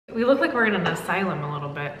We look like we're in an asylum a little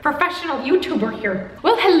bit. Professional YouTuber here.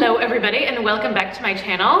 Well, hello everybody and welcome back to my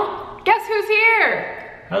channel. Guess who's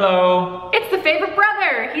here? Hello. It's the favorite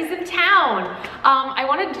brother. He's in town. I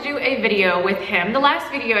wanted to do a video with him. The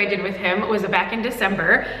last video I did with him was back in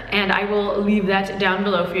December, and I will leave that down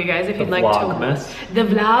below for you guys if you'd like Vlogmas. to. The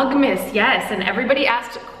Vlogmas, yes. And everybody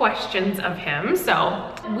asked questions of him.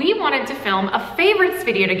 So we wanted to film a favorites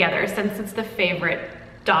video together since it's the favorite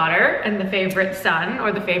daughter and the favorite son,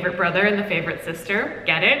 or the favorite brother and the favorite sister.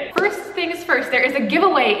 Get it? First things first, there is a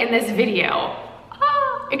giveaway in this video.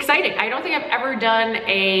 Exciting. I don't think I've ever done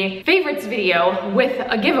a favorites video with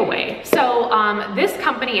a giveaway. So this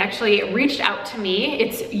company actually reached out to me.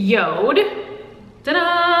 It's Jord.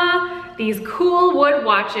 Ta-da! These cool wood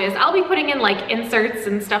watches. I'll be putting in like inserts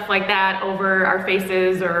and stuff like that over our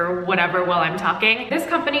faces or whatever while I'm talking. This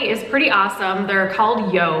company is pretty awesome. They're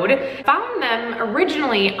called Jord. Found them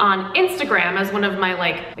originally on Instagram as one of my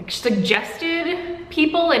like suggested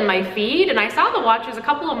people in my feed, and I saw the watches a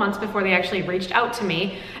couple of months before they actually reached out to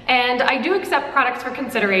me. And I do accept products for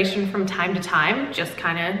consideration from time to time, just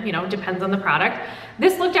kind of, you know, depends on the product.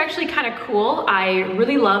 This looked actually kind of cool. I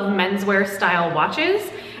really love menswear style watches.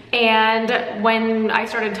 And when I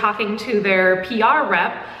started talking to their PR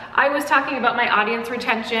rep, I was talking about my audience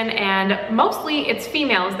retention, and mostly it's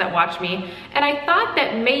females that watch me. And I thought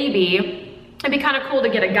that maybe it'd be kind of cool to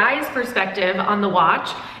get a guy's perspective on the watch.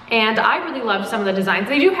 And I really love some of the designs.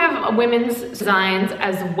 They do have women's designs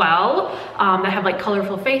as well that have like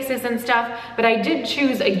colorful faces and stuff, but I did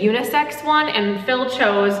choose a unisex one, and Phil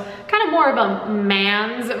chose kind of more of a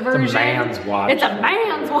man's version. It's a man's watch. It's a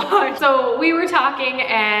man's watch. So we were talking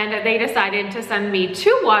and they decided to send me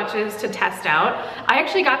 2 watches to test out. I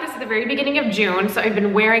actually got this at the very beginning of June, so I've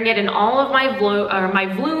been wearing it in all of my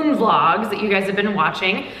Vloon vlogs that you guys have been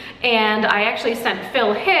watching. And I actually sent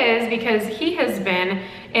Phil his because he has been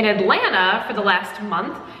in Atlanta for the last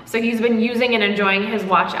month. So he's been using and enjoying his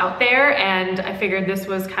watch out there, and I figured this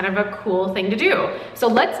was kind of a cool thing to do. So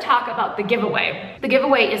let's talk about the giveaway. The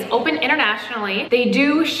giveaway is open internationally. They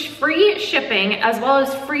do free shipping as well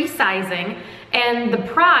as free sizing, and the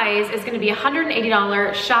prize is gonna be a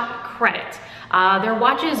 $180 shop credit. Their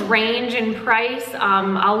watches range in price.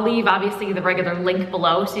 I'll leave obviously the regular link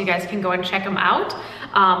below so you guys can go and check them out.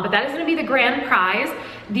 But that is gonna be the grand prize.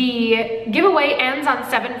 The giveaway ends on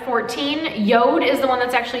 7/14. Jord is the one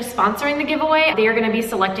that's actually sponsoring the giveaway. They are gonna be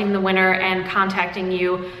selecting the winner and contacting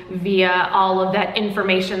you via all of that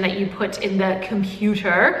information that you put in the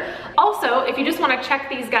computer. Also, if you just wanna check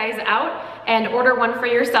these guys out and order one for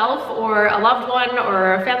yourself or a loved one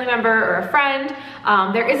or a family member or a friend,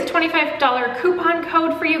 there is a $25 coupon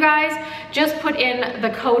code for you guys. Just put in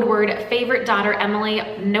the code word favorite daughter Emily,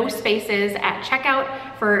 no spaces, at checkout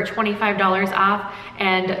for $25 off.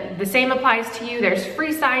 And the same applies to you. There's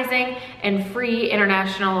free sizing and free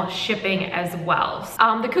international shipping as well.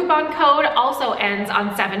 The coupon code also ends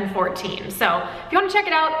on 7/14. So if you want to check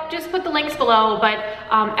it out, just put the links below. But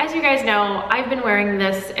as you guys know, I've been wearing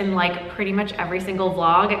this in like pretty much every single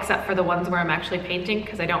vlog except for the ones where I'm actually painting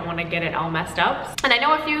because I don't want to get it all messed up. And I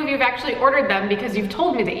know a few of you have actually ordered them because you've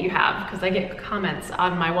told me that you have, because I get comments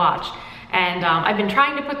on my watch. And I've been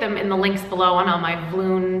trying to put them in the links below on all my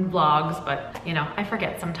Vloon vlogs, but you know, I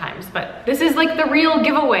forget sometimes. But this is like the real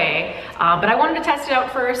giveaway. But I wanted to test it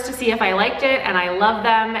out first to see if I liked it, and I love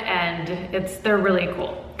them, and they're really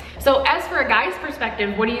cool. So as for a guy's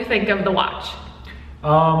perspective, what do you think of the watch?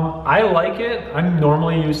 I like it. I'm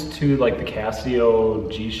normally used to like the Casio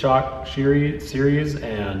G-Shock series,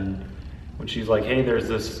 and when she's like, hey, there's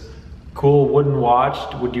this cool wooden watch,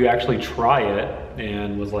 would you actually try it?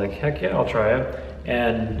 And was like, heck yeah, I'll try it.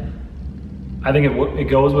 And I think it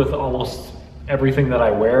goes with almost everything that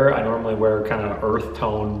I wear. I normally wear kind of earth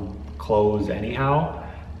tone clothes anyhow,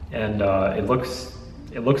 and it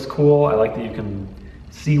looks cool. I like that you can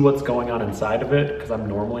see what's going on inside of it, because I'm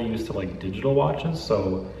normally used to like digital watches,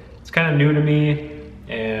 so it's kind of new to me.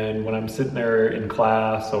 And when I'm sitting there in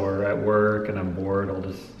class or at work and I'm bored, I'll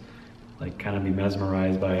just like kind of be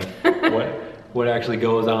mesmerized by what actually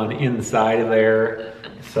goes on inside of there.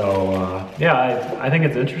 So yeah, I think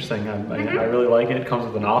it's interesting. I really like it. It comes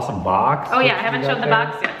with an awesome box. Oh yeah, I haven't shown the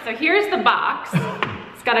box yet. So here's the box.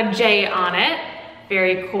 It's got a J on it.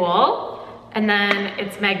 Very cool. And then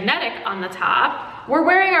it's magnetic on the top. We're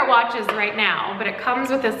wearing our watches right now, but it comes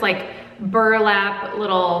with this like burlap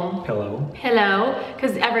little pillow,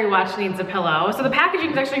 because every watch needs a pillow. So the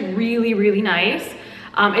packaging is actually really, really nice.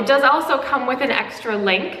 It does also come with an extra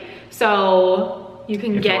link, so you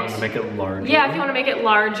can get, if you want to make it larger. Yeah, if you want to make it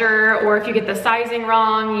larger, or if you get the sizing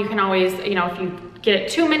wrong, you can always, you know, if you get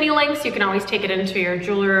it too many lengths, you can always take it into your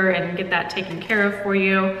jeweler and get that taken care of for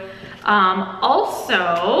you.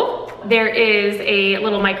 Also, there is a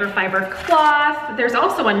little microfiber cloth. There's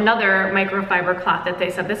also another microfiber cloth that they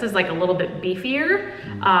said this is like a little bit beefier.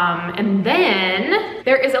 And then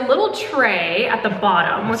there is a little tray at the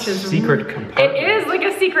bottom, which is secret compartment. It is like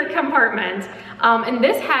a secret compartment. And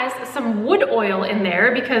this has some wood oil in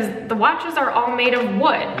there because the watches are all made of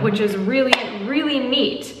wood, which is really, really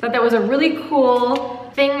neat. But that was a really cool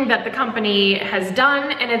thing that the company has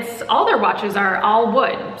done, and it's all their watches are all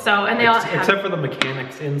wood. So, and they all have, except for the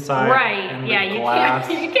mechanics inside. Right, and yeah,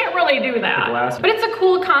 the you can't really do that. But it's a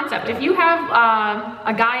cool concept. If you have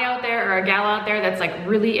a guy out there or a gal out there that's like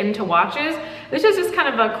really into watches, this is just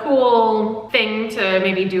kind of a cool thing to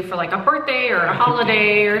maybe do for like a birthday or a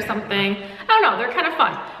holiday or something. I don't know, they're kind of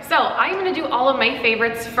fun. So I'm gonna do all of my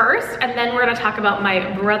favorites first, and then we're gonna talk about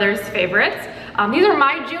my brother's favorites. These are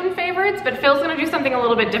my June favorites, but Phil's gonna do something a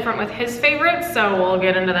little bit different with his favorites, so we'll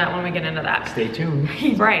get into that when we get into that. Stay tuned.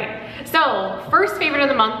 Right. So, first favorite of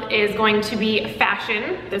the month is going to be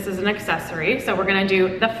fashion. This is an accessory, so we're gonna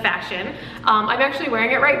do the fashion. I'm actually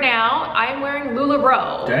wearing it right now. I'm wearing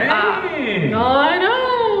LuLaRoe. Dang! I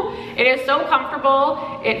know! It is so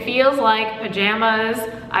comfortable. It feels like pajamas.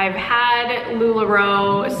 I've had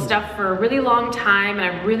LuLaRoe stuff for a really long time, and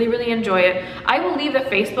I really, really enjoy it. I will leave the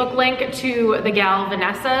Facebook link to the gal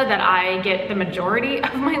Vanessa that I get the majority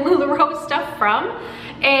of my LuLaRoe stuff from.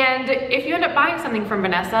 And if you end up buying something from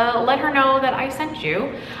Vanessa, let her know that I sent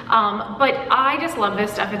you. But I just love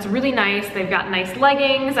this stuff. It's really nice. They've got nice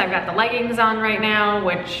leggings. I've got the leggings on right now,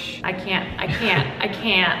 which I can't.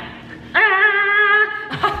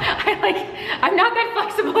 I'm not that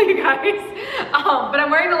flexible, you guys. But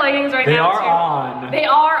I'm wearing the leggings right now. They are too. on. They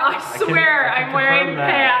are, I swear, I can I'm wearing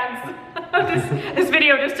that. pants. This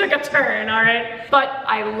video just took a turn, all right? But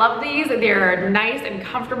I love these. They're nice and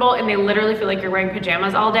comfortable, and they literally feel like you're wearing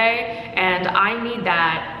pajamas all day. And I need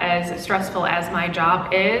that, as stressful as my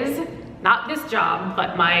job is. Not this job,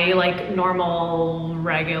 but my like normal,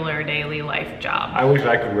 regular, daily life job. I wish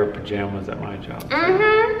I could wear pajamas at my job.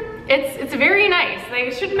 It's very nice.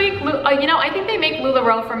 They should make, you know, I think they make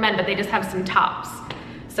LuLaRoe for men, but they just have some tops.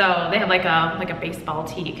 So they have like a baseball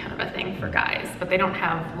tee kind of a thing for guys, but they don't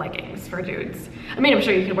have leggings for dudes. I mean, I'm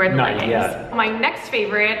sure you could wear the leggings. Yet. My next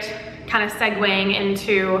favorite, kind of segueing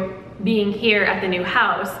into being here at the new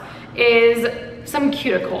house, is some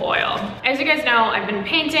cuticle oil. As you guys know, I've been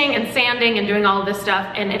painting and sanding and doing all of this stuff,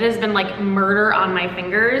 and it has been like murder on my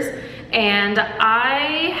fingers. And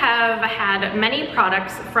I have had many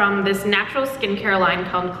products from this natural skincare line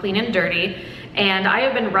called Clean and Dirty. And I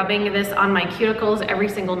have been rubbing this on my cuticles every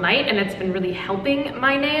single night, and it's been really helping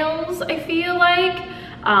my nails, I feel like.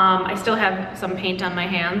 I still have some paint on my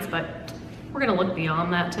hands, but we're gonna look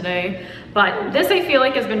beyond that today. But this I feel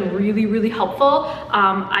like has been really, really helpful.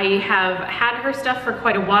 I have had her stuff for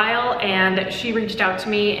quite a while, and she reached out to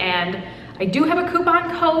me, and I do have a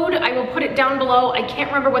coupon code. I will put it down below. I can't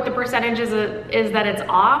remember what the percentage is that it's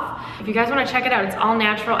off. If you guys wanna check it out, it's all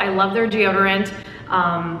natural. I love their deodorant.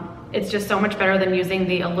 It's just so much better than using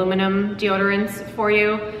the aluminum deodorants for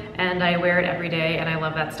you. And I wear it every day, and I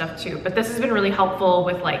love that stuff too. But this has been really helpful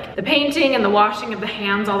with like the painting and the washing of the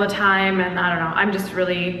hands all the time. And I don't know, I'm just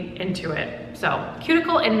really into it. So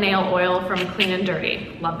cuticle and nail oil from Clean and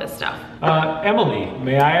Dirty. Love this stuff. Emily,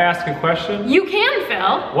 may I ask a question? You can,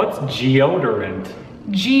 Phil. What's deodorant?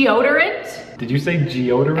 Deodorant? Did you say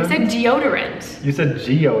deodorant? I said deodorant. You said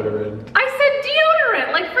deodorant. I said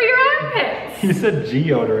deodorant, like for your armpits. You said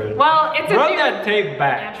deodorant. Well, it's Run that tape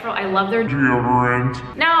back. Natural. I love their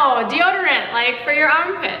deodorant. No, deodorant, like for your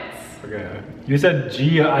armpits. Okay. You said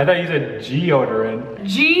I thought you said geodorant.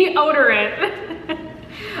 Geodorant.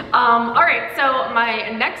 All right, so my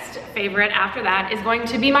next favorite after that is going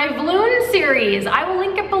to be my Vloon series. I will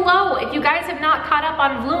link it below. If you guys have not caught up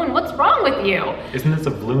on Vloon, what's wrong with you? Isn't this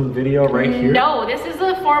a Vloon video right here? No, this is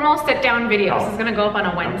a formal sit-down video. This is gonna go up on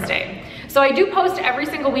a Wednesday. Okay. So I do post every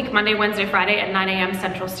single week, Monday, Wednesday, Friday at 9 a.m.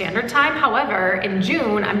 Central Standard Time. However, in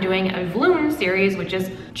June, I'm doing a Vloon series, which is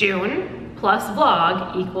June plus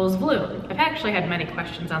vlog equals Vloon. I've actually had many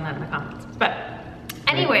questions on that in the comments, but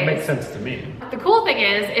anyways. It makes sense to me. The cool thing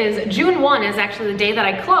is June 1 is actually the day that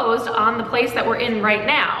I closed on the place that we're in right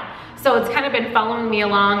now. So it's kind of been following me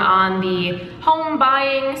along on the home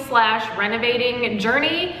buying / renovating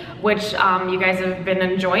journey, which you guys have been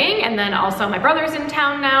enjoying. And then also my brother's in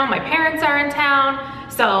town now, my parents are in town.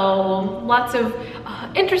 So lots of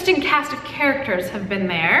interesting cast of characters have been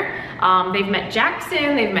there. They've met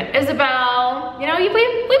Jackson, they've met Isabel. You know, we've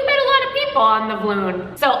met a lot of people on the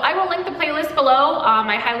Vloon. So I will link the playlist below.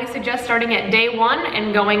 I highly suggest starting at day 1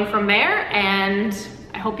 and going from there. And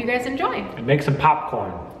I hope you guys enjoy. And make some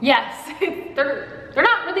popcorn. Yes, they're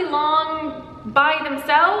not really long by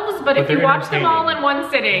themselves, but if you watch them all in one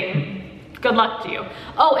sitting, good luck to you.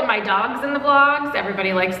 Oh, and my dog's in the vlogs.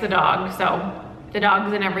 Everybody likes the dog, so the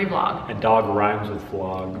dog's in every vlog. And dog rhymes with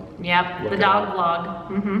vlog. Yep, the dog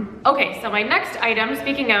vlog. Okay, so my next item,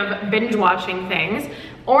 speaking of binge watching things,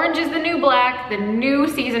 Orange is the New Black. The new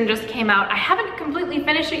season just came out. I haven't completely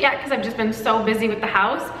finished it yet because I've just been so busy with the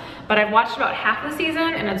house, but I've watched about half the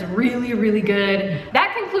season and it's really, really good.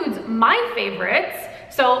 That concludes my favorites.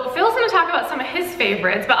 So Phil's gonna talk about some of his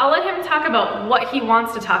favorites, but I'll let him talk about what he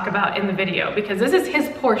wants to talk about in the video because this is his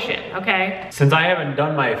portion, okay? Since I haven't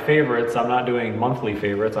done my favorites, I'm not doing monthly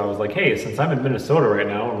favorites. I was like, hey, since I'm in Minnesota right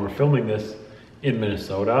now and we're filming this in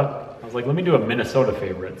Minnesota, I was like, let me do a Minnesota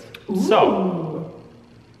favorites. Ooh. So,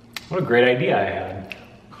 what a great idea I had.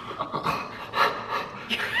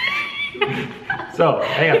 So,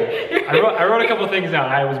 hang on. I wrote a couple things down.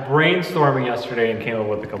 I was brainstorming yesterday and came up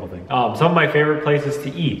with a couple things. Some of my favorite places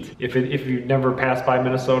to eat. If you've never passed by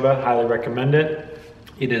Minnesota, highly recommend it.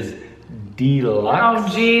 It is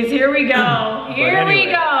deluxe. Oh geez, here we go. Here we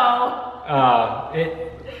go. I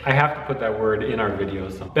have to put that word in our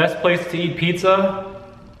videos. So. Best place to eat pizza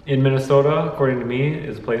in Minnesota, according to me,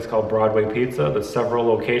 is a place called Broadway Pizza. There's several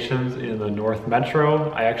locations in the North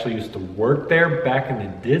Metro. I actually used to work there back in the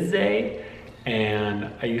day. And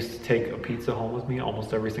I used to take a pizza home with me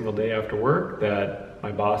almost every single day after work that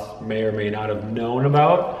my boss may or may not have known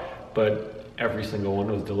about, but every single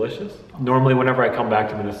one was delicious. Normally, whenever I come back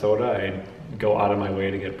to Minnesota, I go out of my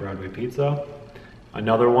way to get Broadway Pizza.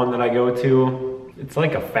 Another one that I go to, it's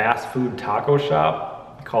like a fast food taco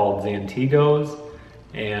shop called Zantigos.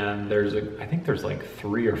 And I think there's like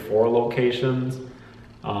 3 or 4 locations.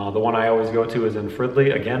 The one I always go to is in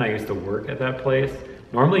Fridley. Again, I used to work at that place.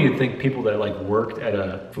 Normally you'd think people that like worked at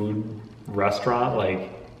a food restaurant like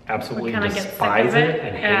absolutely despise it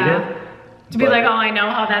and hate it. To be like, oh, I know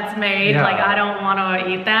how that's made. Yeah. Like, I don't want to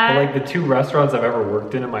eat that. But like the 2 restaurants I've ever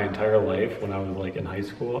worked in my entire life when I was like in high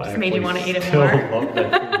school, just made you want to eat it more. Love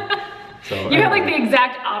that food. So, you have like the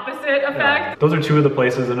exact opposite effect. Yeah. Those are 2 of the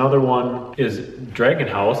places. Another one is Dragon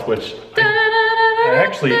House, which I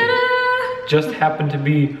actually just happened to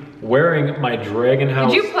be wearing my Dragon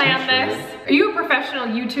House Did you plan t-shirt. this? Are you a professional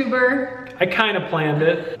YouTuber? I kind of planned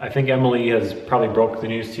it. I think Emily has probably broke the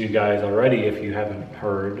news to you guys already if you haven't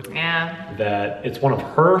heard. Yeah. That it's one of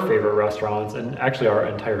her favorite restaurants and actually our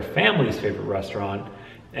entire family's favorite restaurant.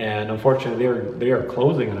 And unfortunately they are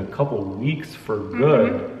closing in a couple weeks for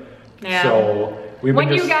good. Yeah. So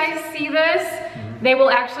when you guys see this, they will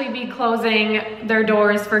actually be closing their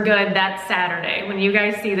doors for good that Saturday. When you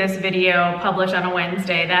guys see this video published on a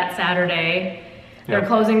Wednesday, that Saturday, they're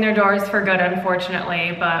closing their doors for good,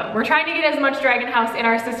 unfortunately. But we're trying to get as much Dragon House in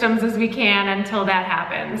our systems as we can until that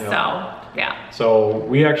happens. Yep. So, yeah. So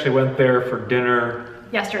we actually went there for dinner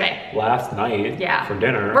yesterday. Last night for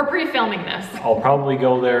dinner. We're pre-filming this. I'll probably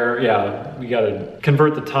go there. Yeah, we gotta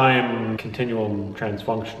convert the time continuum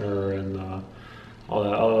transfunctioner and all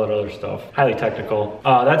that other stuff. Highly technical.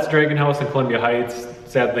 That's Dragon House in Columbia Heights.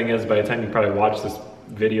 Sad thing is, by the time you probably watch this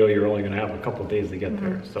video, you're only gonna have a couple of days to get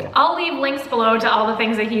there. So I'll leave links below to all the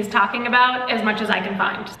things that he's talking about as much as I can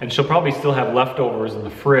find. And she'll probably still have leftovers in the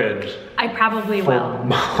fridge. I probably for will.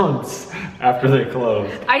 Months after they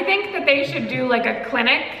close. I think that they should do like a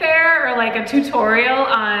clinic there or like a tutorial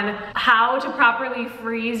on how to properly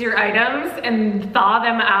freeze your items and thaw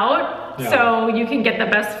them out so you can get the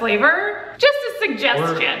best flavor. Just a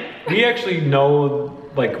suggestion. We actually know,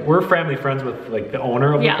 like, we're family friends with like the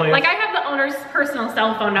owner of the place. Like I have the owner's personal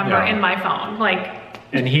cell phone number in my phone. Like,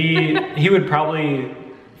 and he would probably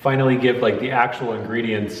finally give like the actual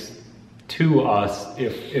ingredients to us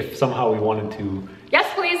if somehow we wanted to. Yes,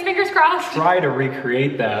 please, fingers crossed. Try to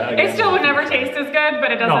recreate that again. It still would never taste as good, but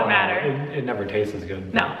it doesn't matter. It never tastes as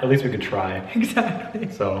good. No. At least we could try. Exactly.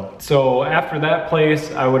 So after that place,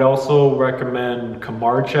 I would also recommend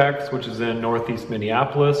Kramarczuks, which is in Northeast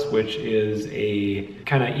Minneapolis, which is a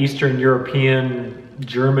kind of Eastern European,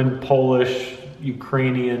 German, Polish,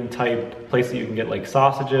 Ukrainian type place that you can get like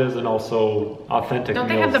sausages and also authentic meals.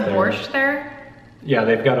 Don't they have the borscht there? Yeah,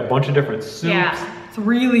 they've got a bunch of different soups. Yeah. it's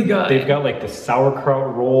really good. They've got like the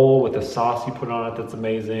sauerkraut roll with the sauce you put on it that's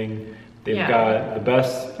amazing. They've got the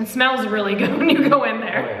best. It smells really good when you go in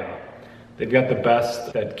there. Oh yeah. They've got the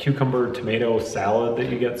best, that cucumber tomato salad that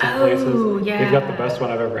you get some places. Yeah. They've got the best one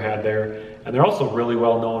I've ever had there. And they're also really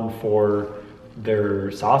well known for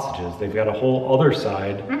their sausages. They've got a whole other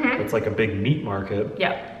side that's like a big meat market.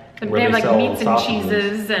 Yeah. They have like meats and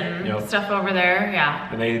cheeses and stuff over there,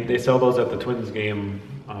 And they sell those at the Twins game,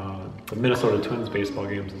 the Minnesota Twins baseball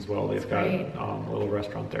games as well. They've got a little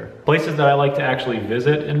restaurant there. Places that I like to actually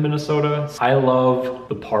visit in Minnesota. I love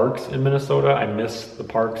the parks in Minnesota. I miss the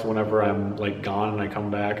parks whenever I'm like gone and I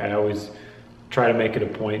come back. I always try to make it a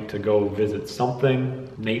point to go visit something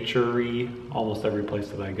nature-y almost every place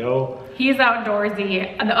that I go. He's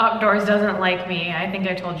outdoorsy. The outdoors doesn't like me. I think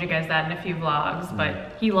I told you guys that in a few vlogs,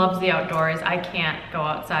 but he loves the outdoors. I can't go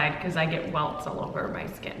outside because I get welts all over my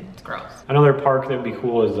skin. It's gross. Another park that would be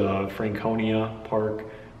cool is Franconia Park,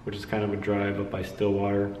 which is kind of a drive up by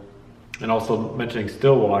Stillwater. And also mentioning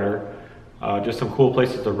Stillwater, just some cool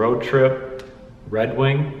places to road trip. Red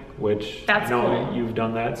Wing, which I know you've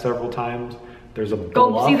done that several times. There's a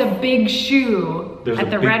go see the big shoe at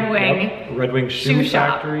the Red Wing. Yep, Red Wing shoe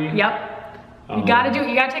factory. Shop. Yep. You gotta do it.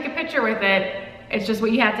 You gotta take a picture with it. It's just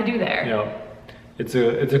what you have to do there. Yep. It's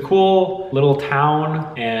a cool little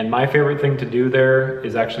town, and my favorite thing to do there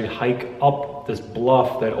is actually hike up this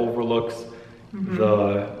bluff that overlooks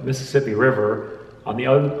the Mississippi River. On the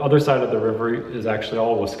other side of the river is actually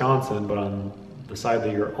all Wisconsin, but on the side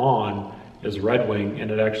that you're on is Red Wing, and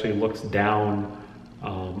it actually looks down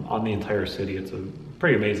on the entire city. It's a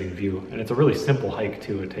pretty amazing view, and it's a really simple hike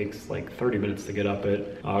too. It takes like 30 minutes to get up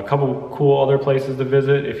it. A couple cool other places to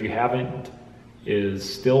visit if you haven't is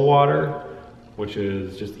Stillwater, which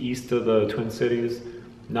is just east of the Twin Cities.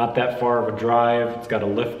 Not that far of a drive. It's got a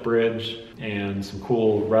lift bridge and some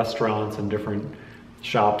cool restaurants and different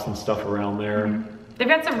shops and stuff around there. They've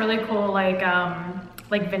got some really cool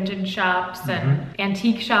like vintage shops and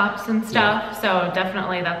antique shops and stuff. So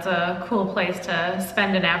definitely that's a cool place to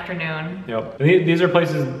spend an afternoon. Yep. And these are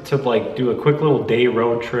places to like do a quick little day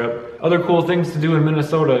road trip. Other cool things to do in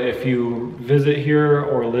Minnesota if you visit here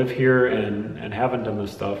or live here and haven't done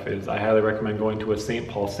this stuff is I highly recommend going to a St.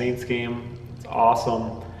 Paul Saints game. It's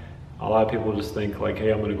awesome. A lot of people just think like,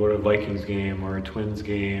 hey, I'm gonna go to a Vikings game or a Twins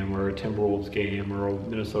game or a Timberwolves game or a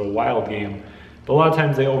Minnesota Wild game. But a lot of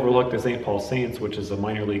times they overlook the St. Paul Saints, which is a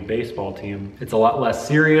minor league baseball team. It's a lot less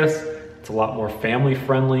serious. It's a lot more family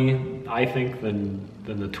friendly, I think, than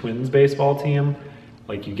the Twins baseball team.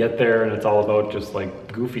 Like you get there and it's all about just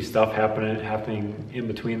like goofy stuff happening in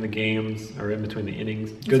between the games or in between the innings.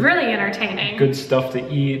 It's really entertaining. Good stuff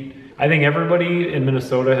to eat. I think everybody in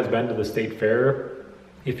Minnesota has been to the State Fair.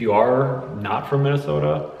 If you are not from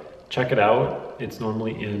Minnesota, check it out. It's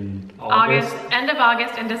normally in August. End of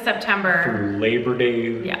August into September. Through Labor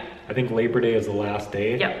Day. Yeah. I think Labor Day is the last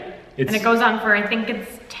day. Yep. And it goes on for, I think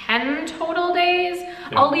it's 10 total days.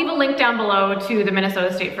 Yeah. I'll leave a link down below to the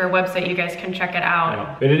Minnesota State Fair website. You guys can check it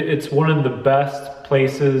out. Yeah. It's one of the best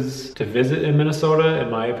places to visit in Minnesota, in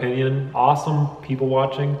my opinion. Awesome people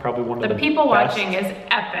watching. Probably one of the people best. Watching is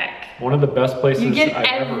epic. One of the best places You get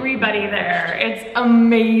everybody there. It's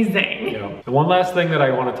amazing. Yeah. And one last thing that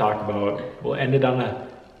I want to talk about, we'll end it on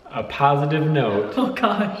a positive note. Oh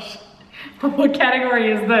gosh. What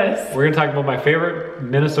category is this? We're gonna talk about my favorite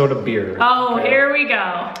Minnesota beer. Oh, okay. Here we go.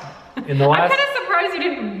 I'm kind of surprised you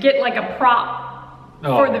didn't get like a prop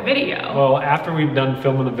for the video. Well, after we've done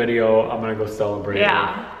filming the video, I'm gonna go celebrate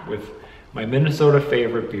with my Minnesota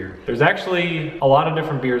favorite beer. There's actually a lot of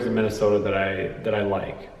different beers in Minnesota that I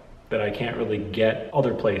like, that I can't really get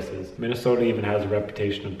other places. Minnesota even has a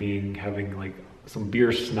reputation of having like some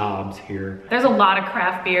beer snobs here. There's a lot of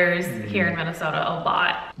craft beers here in Minnesota, a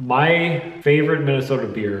lot. My favorite Minnesota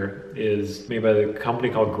beer is made by the company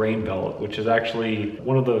called Grain Belt, which is actually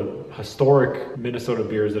one of the historic Minnesota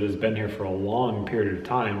beers that has been here for a long period of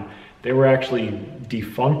time. They were actually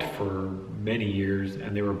defunct for many years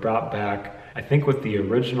and they were brought back, I think with the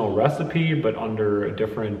original recipe, but under a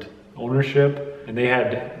different ownership. And they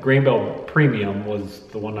had Grain Belt Premium was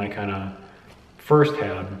the one I kind of first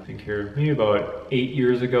had, I think here, maybe about 8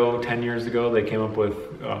 years ago, 10 years ago, they came up with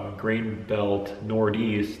Grain Belt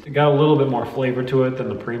Nordeast. It got a little bit more flavor to it than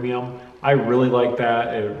the premium. I really like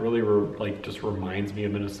that. It really just reminds me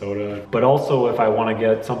of Minnesota. But also if I want to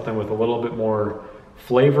get something with a little bit more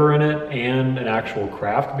flavor in it and an actual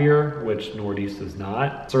craft beer, which Nordeast is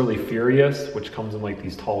not. Surly Furious, which comes in like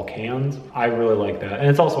these tall cans. I really like that. And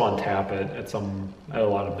it's also on tap at a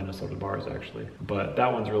lot of Minnesota bars actually. But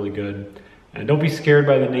that one's really good. And don't be scared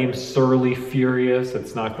by the name Surly Furious.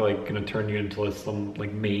 It's not like gonna turn you into some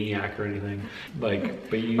like maniac or anything. Like,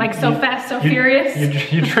 but you like so fast, so furious.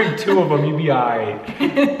 You drink 2 of them, you be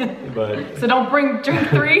alright. But so don't drink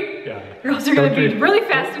 3. Yeah. Or else you're gonna be really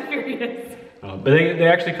fast and furious. But they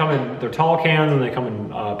actually come in. They're tall cans and they come in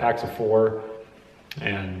packs of 4.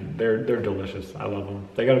 And they're delicious. I love them.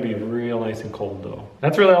 They gotta be real nice and cold though.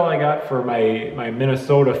 That's really all I got for my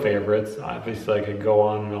Minnesota favorites. Obviously I could go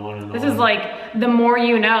on and on and on. This is like the more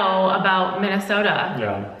you know about Minnesota.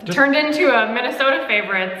 Yeah. Turned into a Minnesota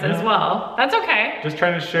favorites as well. That's okay. Just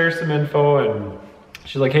trying to share some info, and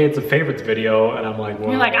she's like, hey, it's a favorites video. And I'm like, well.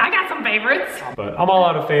 You're like, I got some favorites. But I'm all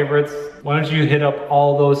out of favorites. Why don't you hit up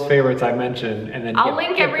all those favorites I mentioned and then I'll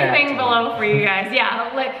link everything below for you guys. Yeah,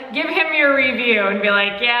 give him your review and be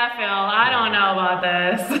like, yeah, Phil, I don't know about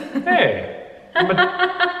this. Hey.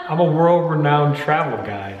 I'm a world-renowned travel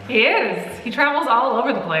guy. He is. He travels all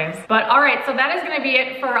over the place. But all right, so that is gonna be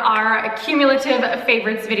it for our cumulative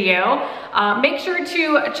favorites video. Make sure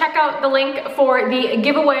to check out the link for the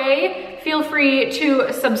giveaway. Feel free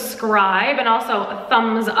to subscribe and also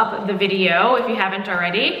thumbs up the video if you haven't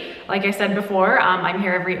already. Like I said before, I'm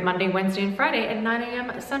here every Monday, Wednesday, and Friday at 9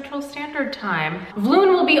 a.m. Central Standard Time.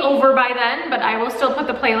 Vloon will be over by then, but I will still put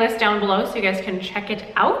the playlist down below so you guys can check it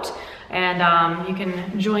out. And you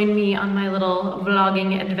can join me on my little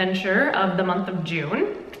vlogging adventure of the month of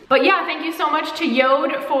June. But yeah, thank you so much to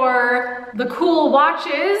Jord for the cool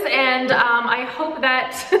watches, and I hope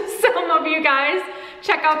that some of you guys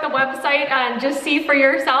check out the website and just see for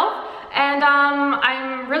yourself. And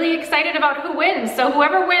I'm really excited about who wins. So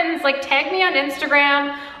whoever wins, like tag me on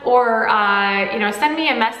Instagram or you know, send me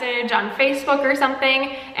a message on Facebook or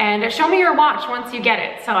something and show me your watch once you get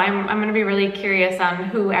it. So I'm gonna be really curious on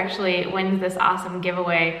who actually wins this awesome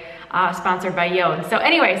giveaway sponsored by Jord. So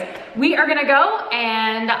anyways, we are gonna go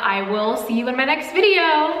and I will see you in my next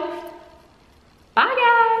video. Bye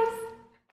guys.